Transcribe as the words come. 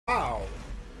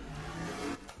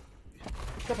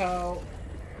KAAA.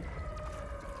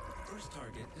 First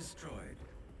target destroyed.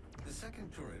 The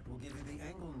second turret will give you the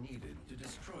angle needed to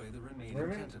destroy the remaining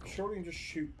tentacle. Surely you can just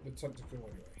shoot the tentacle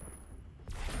anyway.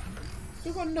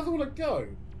 Still got another one to go.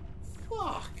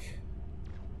 Fuck.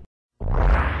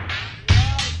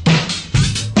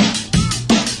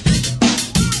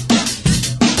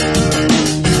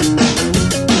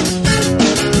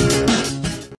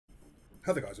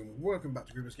 Hello guys and welcome back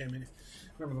to Greebo'sGaming.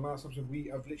 Remember the last episode we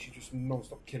have literally just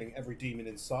non-stop killing every demon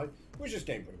inside, which this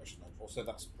game pretty much is known for, so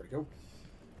that's pretty cool.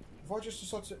 If I just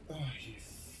decide to... Oh, you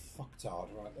fucktard.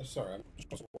 Right, sorry, I'm just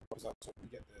going to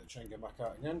get the chain gun back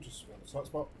out again, just on the tight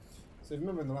spot. So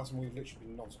remember in the last one we've literally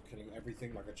been non-stop killing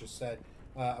everything, like I just said.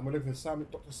 And we're looking for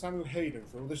Dr. Samuel Hayden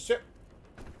for all this shit.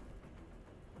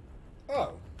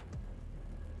 Oh.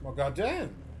 Well,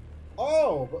 goddamn.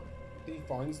 Oh, but he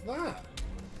finds that.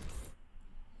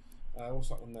 What's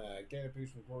that one there? Gain a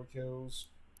boost from glory kills.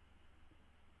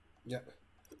 Yep.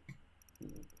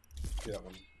 Do that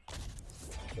one.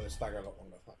 So they stagger a lot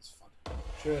longer. That's fun.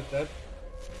 Cheers, Dad.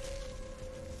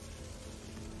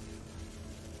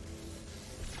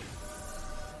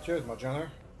 Cheers, my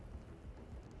Janner.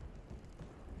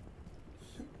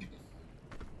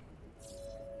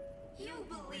 You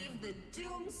believe the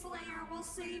Doomslayer will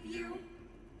save you?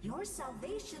 Your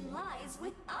salvation lies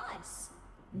with us,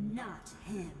 not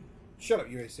him. Shut up,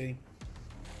 UAC.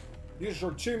 You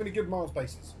destroyed too many good Mars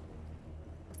bases.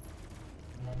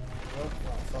 Oh,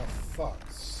 for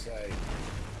fuck's sake.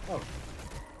 Oh.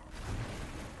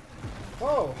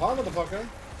 Oh, hi, motherfucker.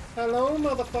 Hello,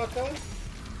 motherfucker.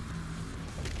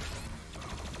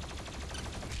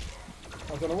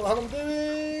 I don't know what I'm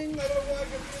doing. I don't know why I'm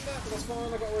doing that, but that's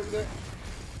fine. I got away with it.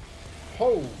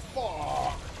 Oh,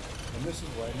 fuck. And this is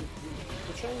when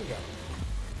the chain gun.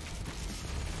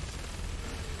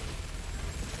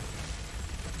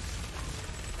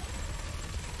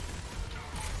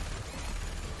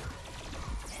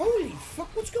 Holy fuck,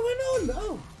 what's going on?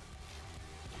 Oh.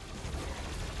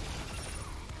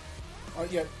 Oh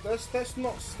yeah, let's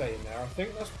not stay in there. I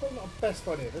think that's probably not the best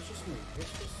idea. Let's just move.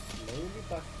 Let's just slowly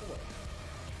back away.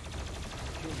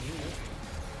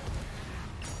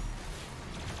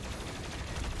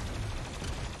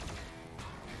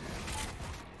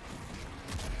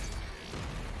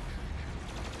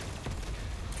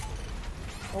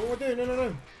 Oh, what am I doing?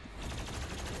 No.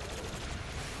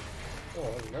 Oh,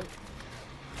 there we go.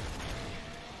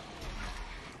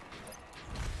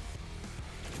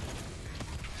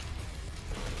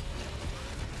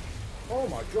 Oh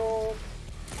my god!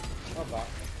 Love that.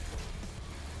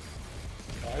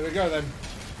 Right, here we go then.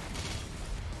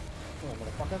 Come on,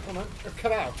 motherfucker, come on.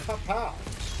 Cut out, cut out!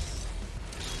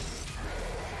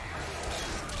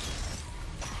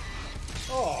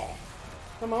 Oh!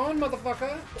 Come on,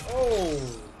 motherfucker! Oh!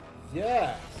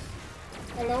 Yeah!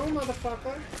 Hello,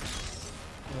 motherfucker!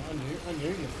 Oh, I knew,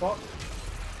 you fuck!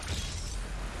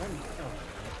 Oh.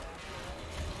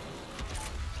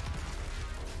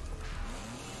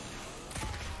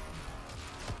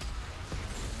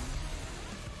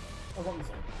 I want this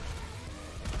one.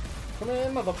 Come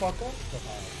here, motherfucker.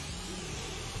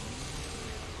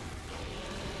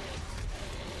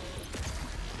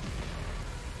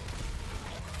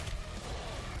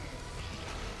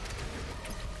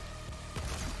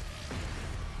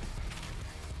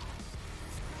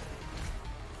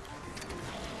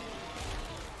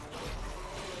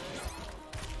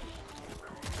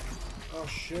 Oh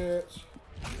shit.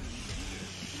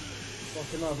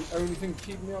 Fucking hell, the only thing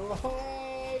keeping me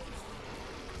alive.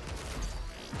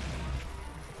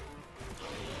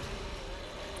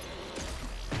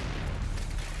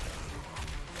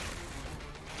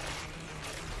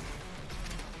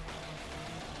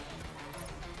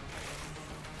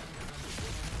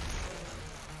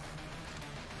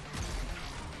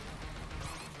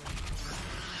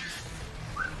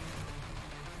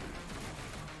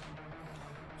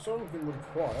 Someone's been really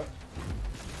quiet.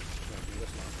 Do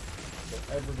this now. Put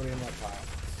everybody in my path.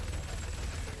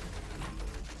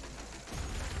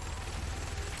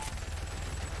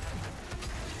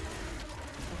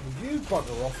 You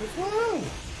bugger off as well!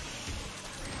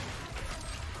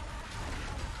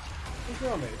 Look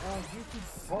at me. Oh, you can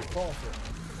fuck off it.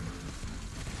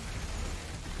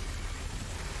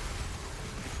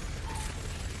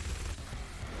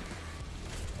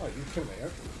 Oh, you kill me,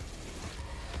 okay?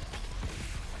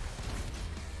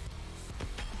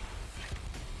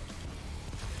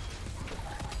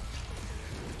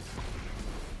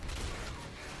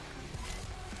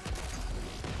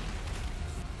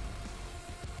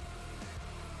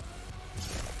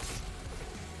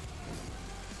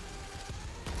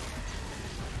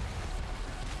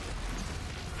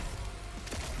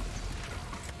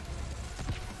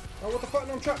 Oh, what the fuck?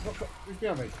 No, I'm trapped. Who's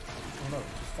behind me? Oh no,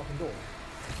 it's this fucking door.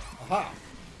 Aha!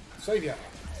 Saviour!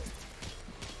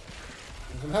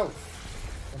 And some health.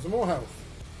 And some more health.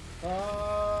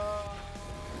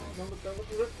 Don't look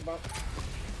you're ripped about.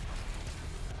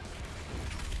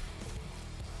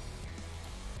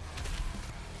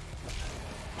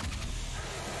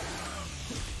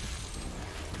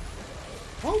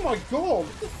 Oh my god!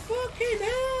 What the fucking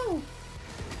hell?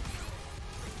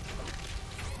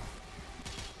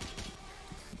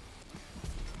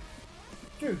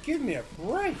 Dude, give me a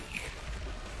break!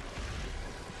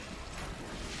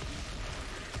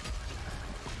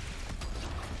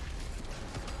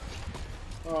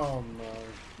 Oh no.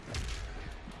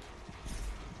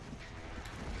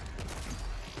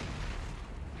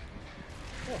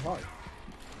 Oh hi.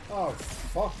 Oh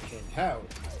fucking hell.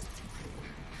 That's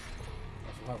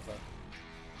some health there.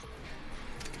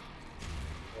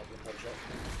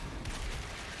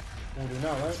 We'll do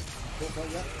now, right? Talk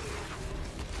like that.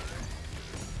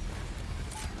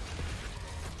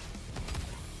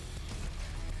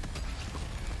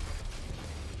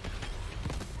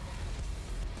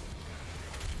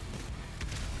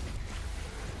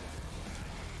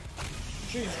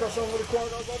 Jesus Christ, I'm really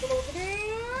quiet.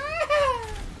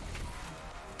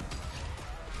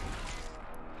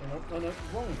 No,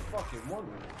 wrong fucking one.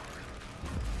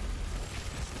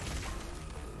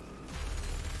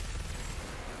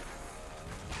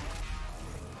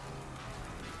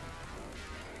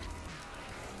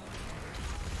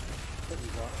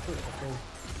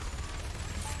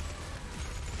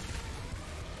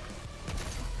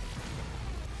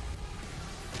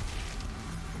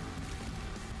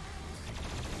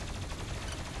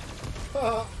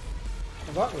 Well,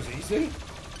 that was easy.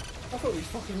 I thought these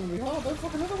fucking would be hard. Those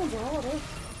fucking other ones are harder.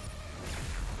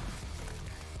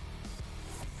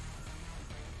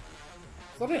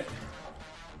 Is that it?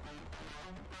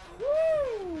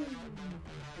 Woo!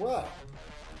 Well.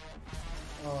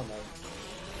 Oh no.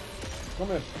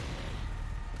 Come in.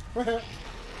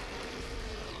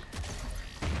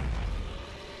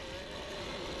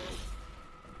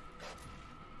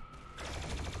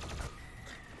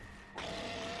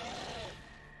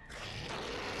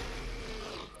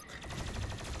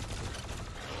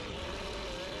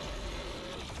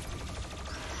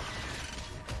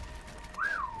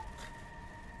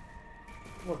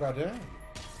 Oh goddamn.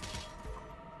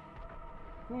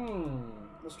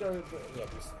 Let's go. Yeah,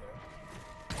 this is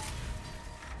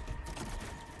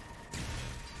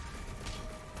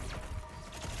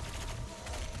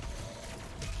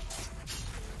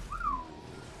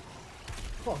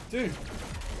oh, dude.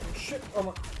 Shit. Oh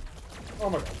my. Oh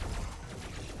my god.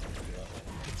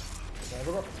 I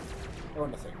got. Oh,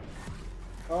 nothing.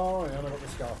 Oh, yeah, I got the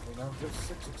scarf now. Just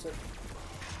 666.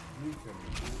 You can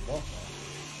what?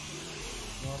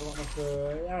 No, I don't have to.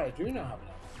 Yeah, I do not have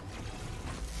enough.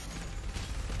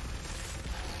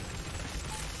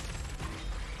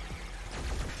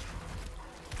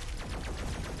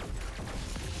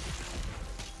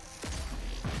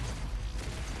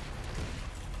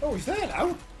 Oh, he's there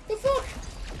now? The fuck?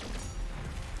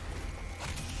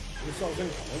 This was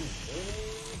incoming.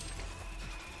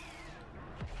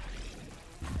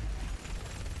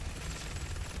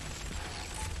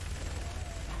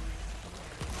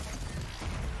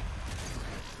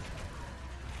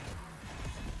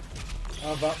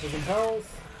 I'm back for some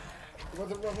health. With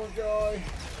the rubber guy.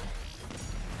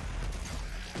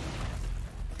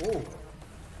 Oh.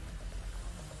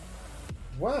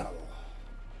 Well,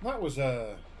 that was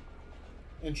a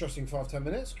interesting 5-10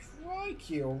 minutes.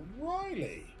 Crikey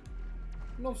O'Reilly.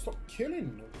 Non-stop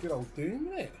killing. Good old Doom,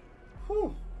 isn't it?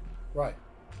 Whew. Right.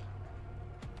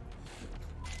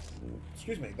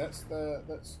 Excuse me. Let's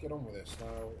get on with this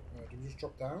now. Do we just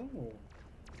drop down, or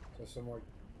is there somewhere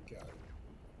I go?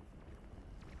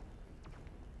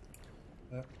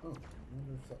 Oh, I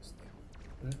wonder if that's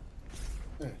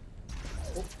there.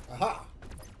 Oh, aha!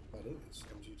 That is.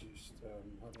 And you just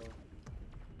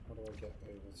how do I get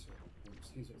over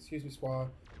to? Excuse me, Squire.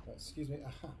 Excuse me.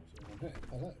 Aha! So I'm here.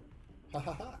 Hello. Ha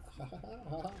ha ha ha ha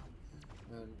ha ha.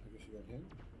 And I guess you go in here.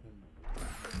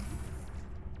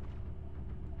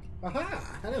 Aha!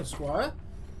 Hello, Squire.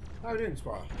 How are you doing,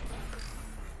 Squire?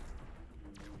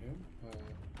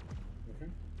 Okay.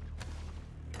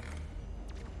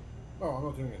 Oh, I'm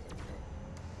not doing anything.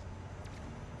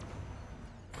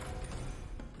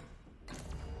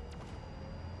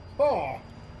 Oh!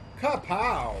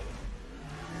 Kapow!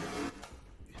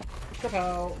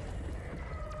 Kapow!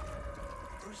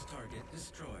 First target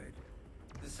destroyed.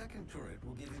 The second turret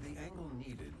will give you the angle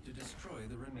needed to destroy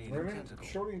the remaining tentacle.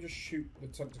 Surely you can just shoot the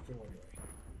tentacle anyway.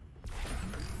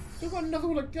 Still got another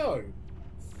one to go.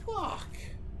 Fuck!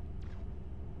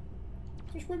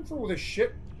 Just went through all this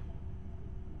shit.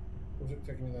 Or is it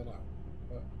taking me there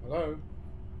now? Hello?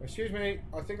 Excuse me,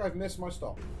 I think I've missed my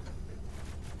stop.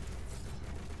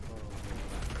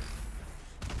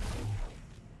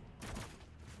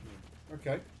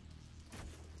 Okay.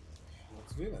 What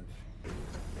to do then?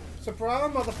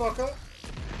 Surprise, motherfucker!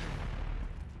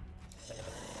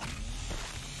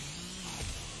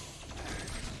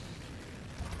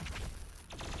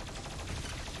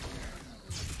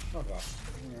 Not that.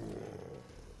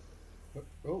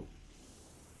 Oh.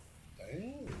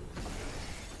 Damn.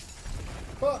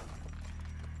 But.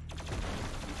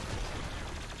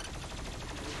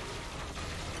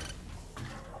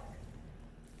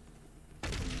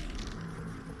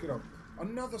 Get on.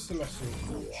 Another celestial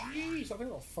claw. Jeez, I think I've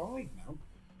got 5 now.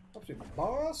 Absolutely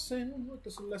bossing with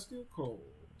the celestial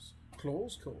claws.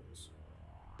 Claws.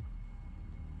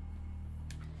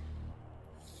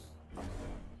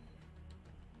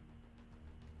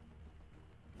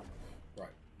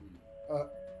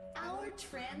 Our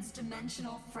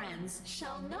trans-dimensional friends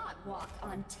shall not walk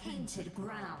on tainted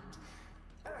ground.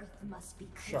 Earth must be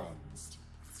cleansed.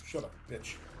 Shut up,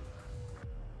 bitch.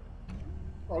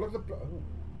 Oh, look at the blood.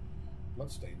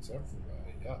 Bloodstains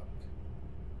everywhere. Yuck.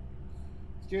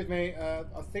 Excuse me, I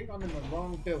think I'm in the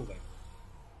wrong building.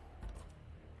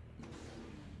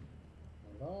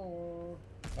 Hello?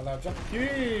 Hello,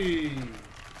 Jackie!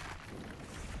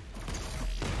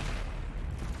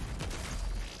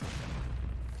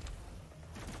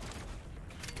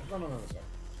 No, sir.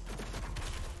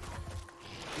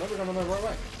 No, we're going the right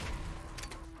way.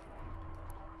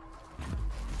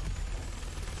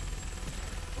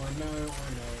 I know.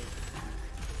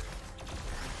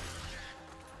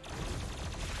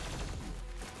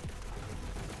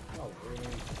 Oh,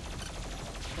 really?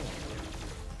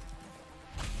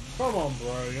 Come on,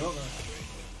 bro. You're not going to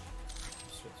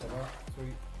switch that out.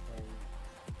 Sweet.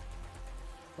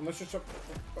 Well, let's just jump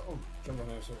on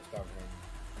there so it's down here.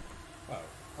 Oh.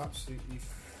 Absolutely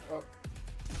up.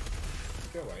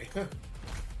 Go away. Come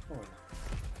on.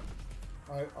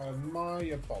 I admire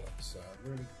your bollocks, sir. I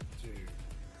really do.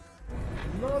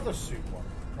 Another suit one.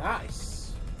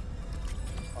 Nice.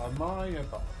 I admire your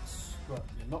bollocks. But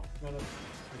you're not gonna.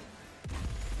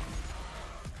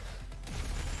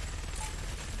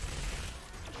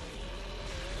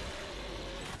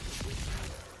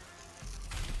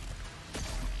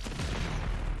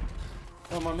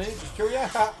 Come on, mate. Just kill your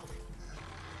hat.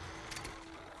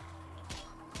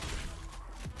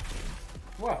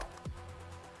 Well,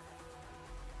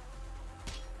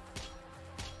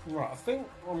 right, I think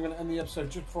I'm going to end the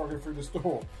episode just before I go through this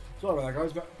door. Sorry about that,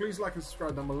 guys, but please like and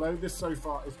subscribe down below. This so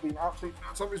far has been absolutely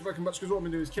something's broken much because what I've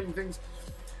been doing is killing things.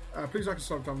 Please like and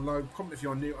subscribe down below. Comment if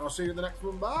you're new. I'll see you in the next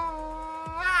one.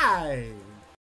 Bye!